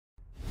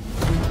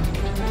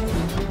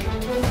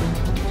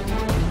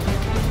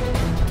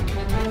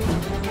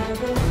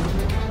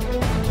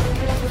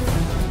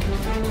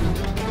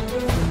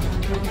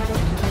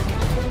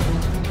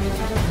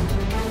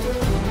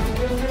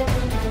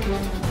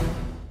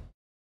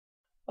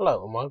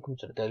Hello and welcome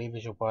to the Daily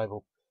Visual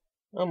Bible.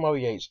 I'm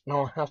Murray Yates.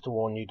 Now I have to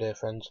warn you, dear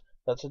friends,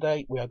 that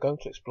today we are going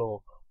to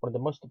explore one of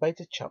the most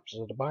debated chapters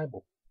of the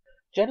Bible.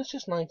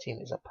 Genesis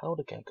 19 is a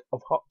powder keg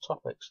of hot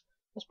topics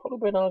that's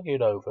probably been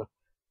argued over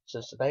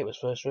since the day it was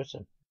first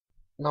written.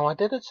 Now I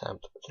did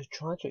attempt to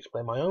try to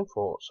explain my own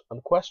thoughts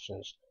and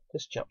questions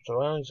this chapter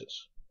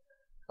arises.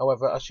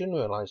 However, I soon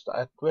realised that I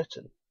had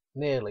written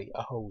nearly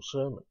a whole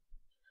sermon.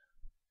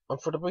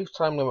 And for the brief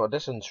time limit of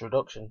this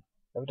introduction,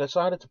 I've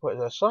decided to put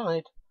it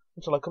aside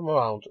until I come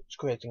around to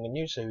creating a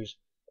new series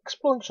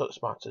exploring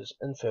such matters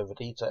in further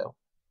detail.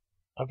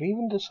 I've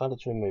even decided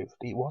to remove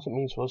the What It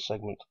Means for Us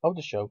segment of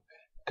the show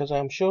because I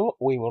am sure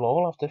we will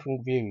all have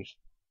different views,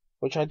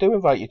 which I do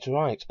invite you to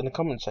write in the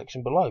comment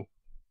section below.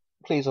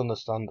 Please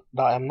understand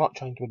that I am not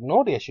trying to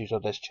ignore the issues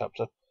of this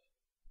chapter.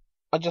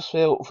 I just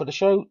feel for the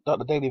show that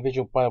the Daily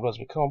Visual Bible has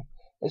become,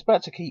 it's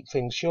better to keep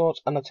things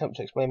short and attempt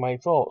to explain my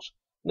thoughts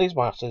on these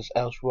matters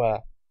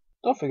elsewhere.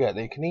 Don't forget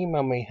that you can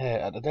email me here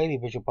at the Daily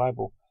Visual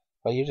Bible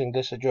by using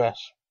this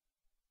address.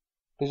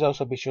 Please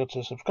also be sure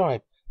to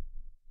subscribe.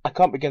 I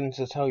can't begin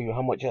to tell you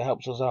how much it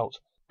helps us out,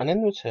 and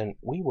in return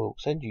we will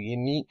send you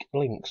unique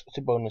links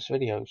to bonus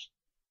videos.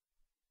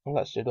 And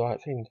let's do the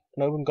right thing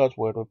and open God's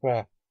Word with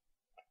prayer.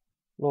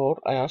 Lord,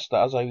 I ask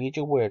that as I read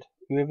your Word,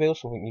 you reveal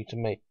something new to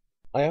me.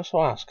 I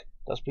also ask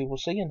that as people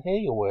see and hear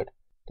your Word,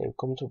 they will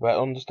come to a better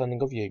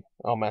understanding of you.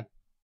 Amen.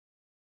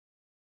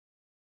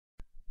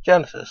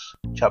 Genesis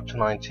chapter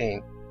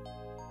 19.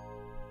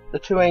 The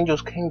two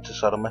angels came to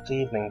Sodom at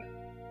evening.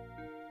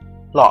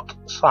 Lot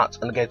sat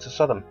in the gate of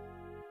Sodom.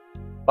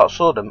 Lot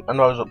saw them and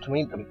rose up to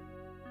meet them.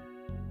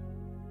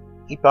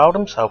 He bowed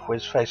himself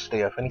with his face to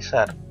the earth, and he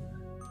said,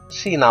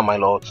 See now, my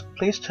lords,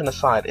 please turn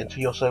aside into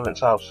your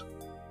servant's house.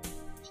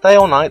 Stay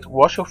all night,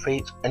 wash your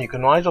feet, and you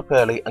can rise up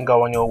early and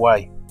go on your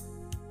way.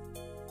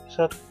 He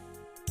said,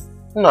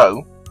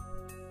 No,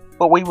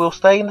 but we will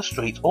stay in the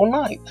street all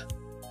night.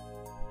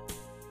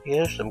 He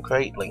urged them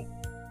greatly,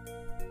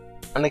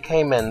 and they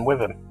came in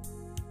with him,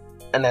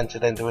 and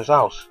entered into his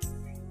house.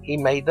 He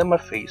made them a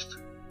feast,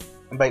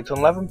 and baked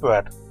unleavened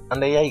bread,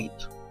 and they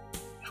ate.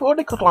 Before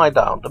they could lie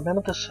down, the men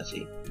of the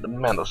city, the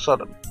men of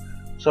Sodom,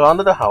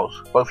 surrounded the house,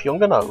 both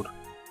young and old,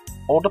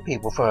 all the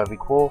people from every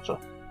quarter.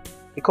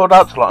 He called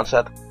out to Lot and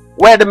said,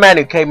 Where are the men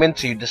who came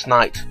into you this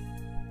night?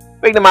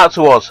 Bring them out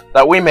to us,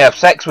 that we may have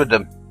sex with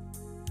them.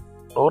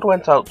 The Lord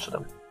went out to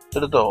them, to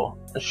the door,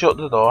 and shut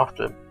the door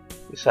after him.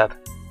 He said,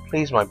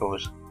 Please, my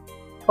brothers,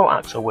 don't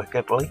act so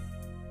wickedly.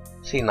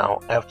 See now,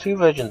 I have two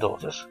virgin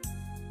daughters.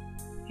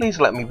 Please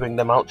let me bring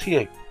them out to you,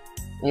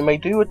 and you may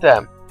do with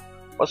them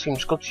what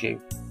seems good to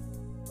you.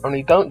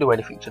 Only don't do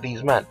anything to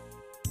these men,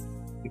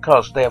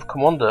 because they have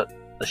come under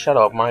the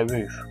shadow of my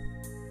roof.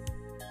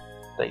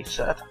 They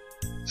said,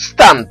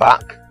 Stand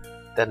back.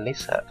 Then they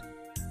said,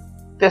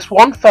 This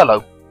one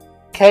fellow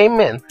came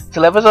in to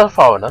live as a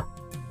foreigner,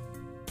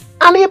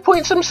 and he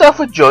appoints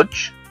himself a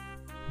judge.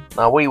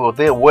 Now we will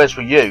deal worse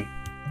with you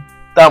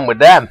than with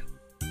them.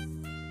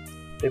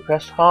 They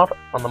pressed hard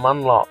on the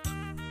man Lot,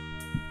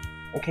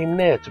 and came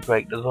near to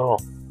break the door.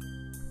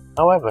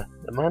 However,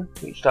 the men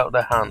reached out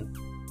their hand,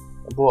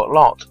 and brought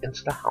Lot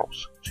into the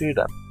house to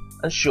them,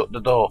 and shut the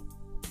door.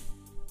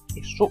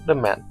 He struck the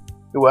men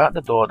who were at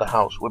the door of the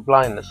house with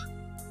blindness,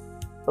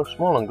 both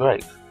small and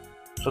great,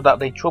 so that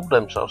they troubled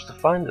themselves to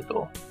find the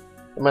door.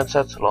 The men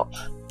said to Lot,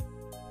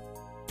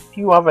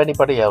 Do you have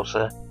anybody else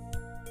here?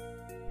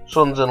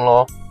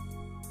 Sons-in-law,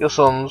 your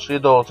sons, your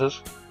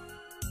daughters,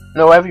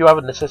 and whoever you have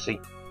in the city,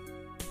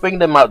 bring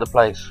them out of the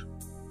place.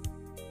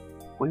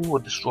 We will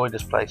destroy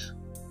this place,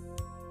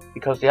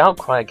 because the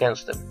outcry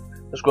against them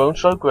has grown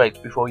so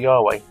great before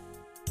Yahweh,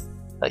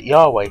 that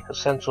Yahweh has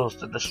sent us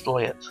to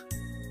destroy it.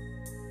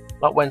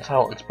 Lot went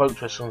out and spoke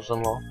to his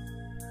sons-in-law,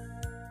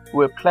 who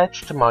were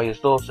pledged to marry his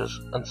daughters,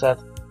 and said,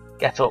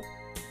 Get up,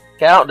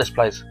 get out of this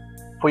place,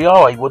 for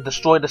Yahweh would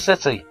destroy the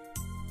city.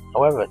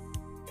 However,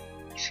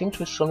 he seemed to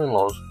his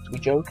son-in-laws to be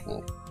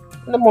joking.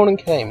 When the morning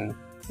came,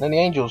 then the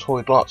angels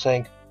hurried Lot,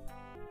 saying,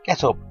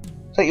 Get up,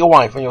 take your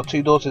wife and your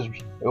two daughters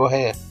who are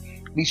here,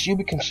 lest you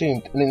be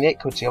consumed in the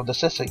iniquity of the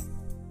city.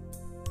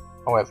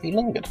 However, he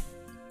lingered.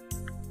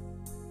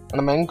 And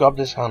the men grabbed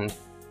his hand,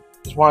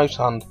 his wife's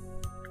hand,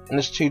 and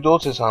his two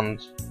daughters'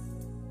 hands,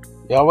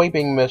 Yahweh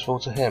being merciful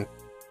to him.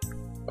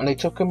 And they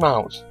took him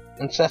out,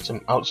 and set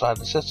him outside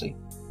the city.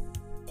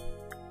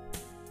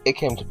 It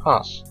came to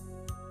pass,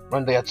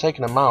 when they had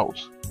taken him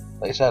out,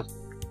 they said,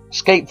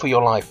 Escape for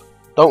your life,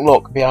 don't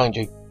look behind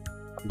you,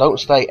 and don't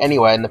stay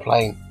anywhere in the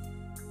plain.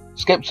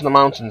 Escape to the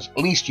mountains,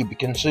 lest you be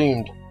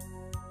consumed.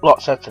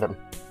 Lot said to them,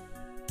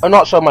 Oh,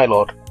 not so, my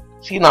lord.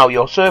 See now,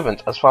 your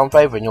servant has found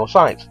favour in your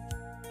sight,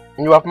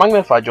 and you have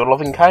magnified your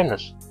loving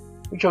kindness,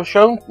 which you have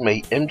shown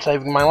me in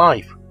saving my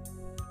life.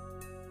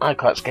 I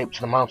can't escape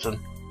to the mountain,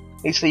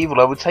 lest the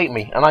evil overtake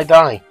me, and I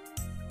die.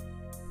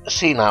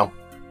 See now,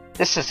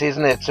 this city is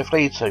near to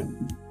flee to,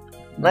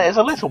 and it is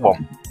a little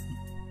one.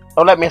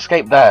 Oh, let me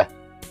escape there.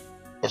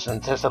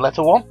 Isn't this a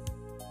little one?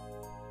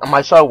 And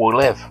my soul will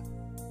live.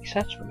 He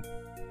said to them,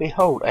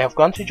 Behold, I have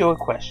granted your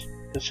request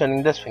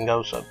concerning this thing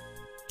also.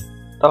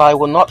 that I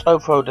will not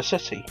overthrow the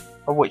city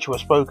of which you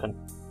have spoken.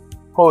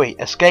 Hurry,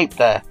 escape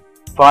there,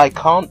 for I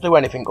can't do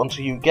anything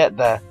until you get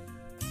there.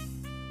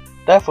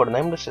 Therefore the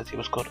name of the city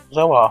was called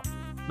Zoar.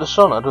 The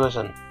sun had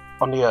risen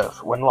on the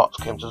earth when Lot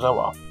came to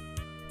Zoar.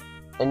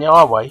 And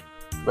Yahweh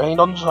rained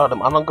on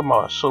Sodom and on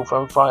Gomorrah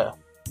sulphur and fire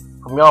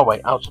from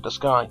Yahweh out of the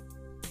sky.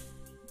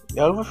 He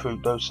overthrew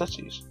those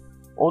cities,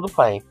 all the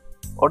plain,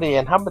 all the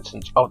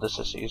inhabitants of the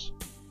cities,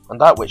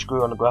 and that which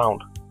grew on the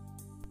ground.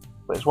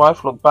 But his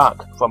wife looked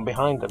back from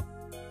behind him.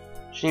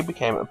 She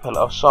became a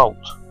pillar of salt.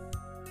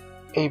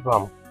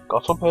 Abram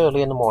got up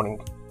early in the morning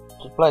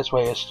to the place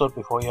where he had stood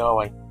before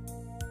Yahweh.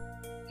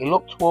 He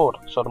looked toward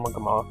Sodom and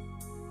Gomorrah,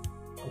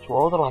 and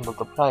toward the land of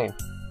the plain,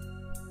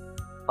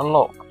 and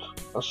looked,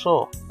 and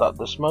saw that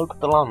the smoke of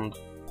the land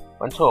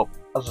went up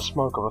as the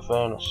smoke of a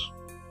furnace.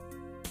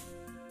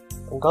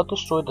 And God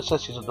destroyed the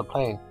cities of the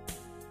plain.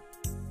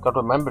 God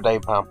remembered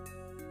Abraham,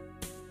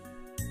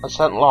 and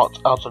sent Lot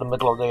out of the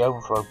middle of the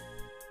overthrow,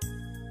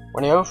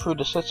 when he overthrew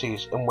the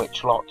cities in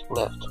which Lot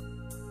lived.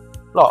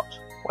 Lot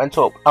went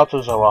up out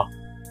of Zoar,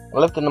 and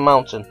lived in the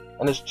mountain,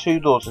 and his 2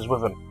 daughters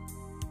with him,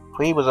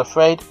 for he was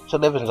afraid to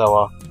live in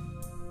Zoar.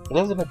 He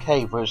lived in a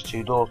cave with his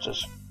 2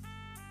 daughters.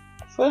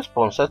 The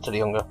firstborn said to the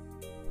younger,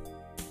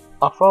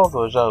 Our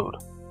father is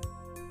old,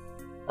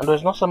 and there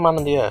is not a man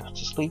in the earth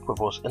to sleep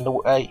with us in the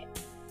way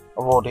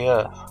of all the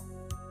earth.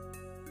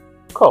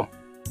 Come,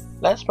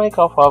 let's make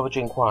our father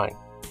drink wine,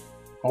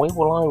 and we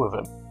will lie with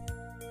him,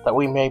 that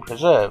we may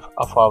preserve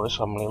our father's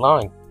family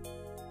line.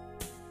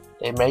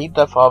 They made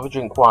their father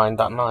drink wine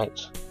that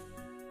night.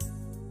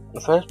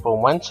 The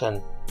firstborn went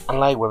in and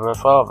lay with her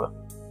father.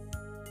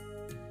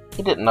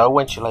 He didn't know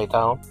when she lay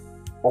down,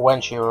 or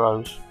when she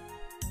arose.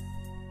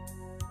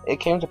 It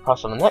came to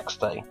pass on the next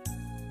day,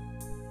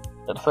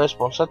 that the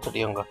firstborn said to the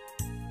younger,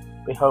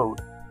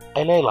 Behold,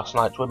 I lay last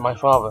night with my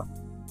father.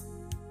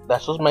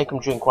 Let us make him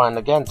drink wine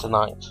again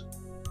tonight.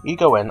 You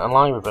go in and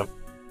lie with him,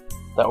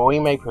 that we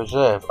may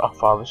preserve our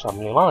father's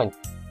family line.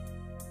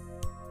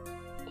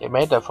 They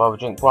made their father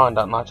drink wine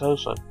that night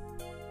also.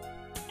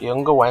 The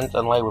younger went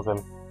and lay with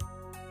him.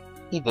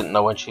 He didn't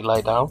know when she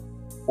lay down,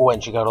 or when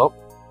she got up.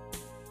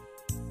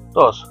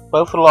 Thus,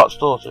 both of Lot's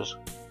daughters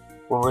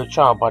were with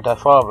child by their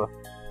father.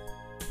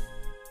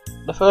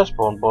 The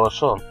firstborn bore a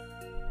son,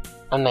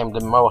 and named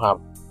him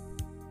Moab.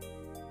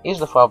 He is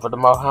the father of the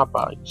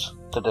Moabites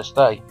to this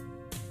day.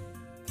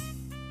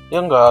 The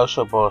younger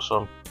also bore a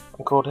son,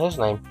 and called his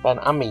name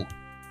Ben-Ami.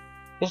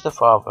 He is the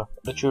father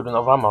of the children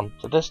of Ammon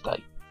to this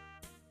day.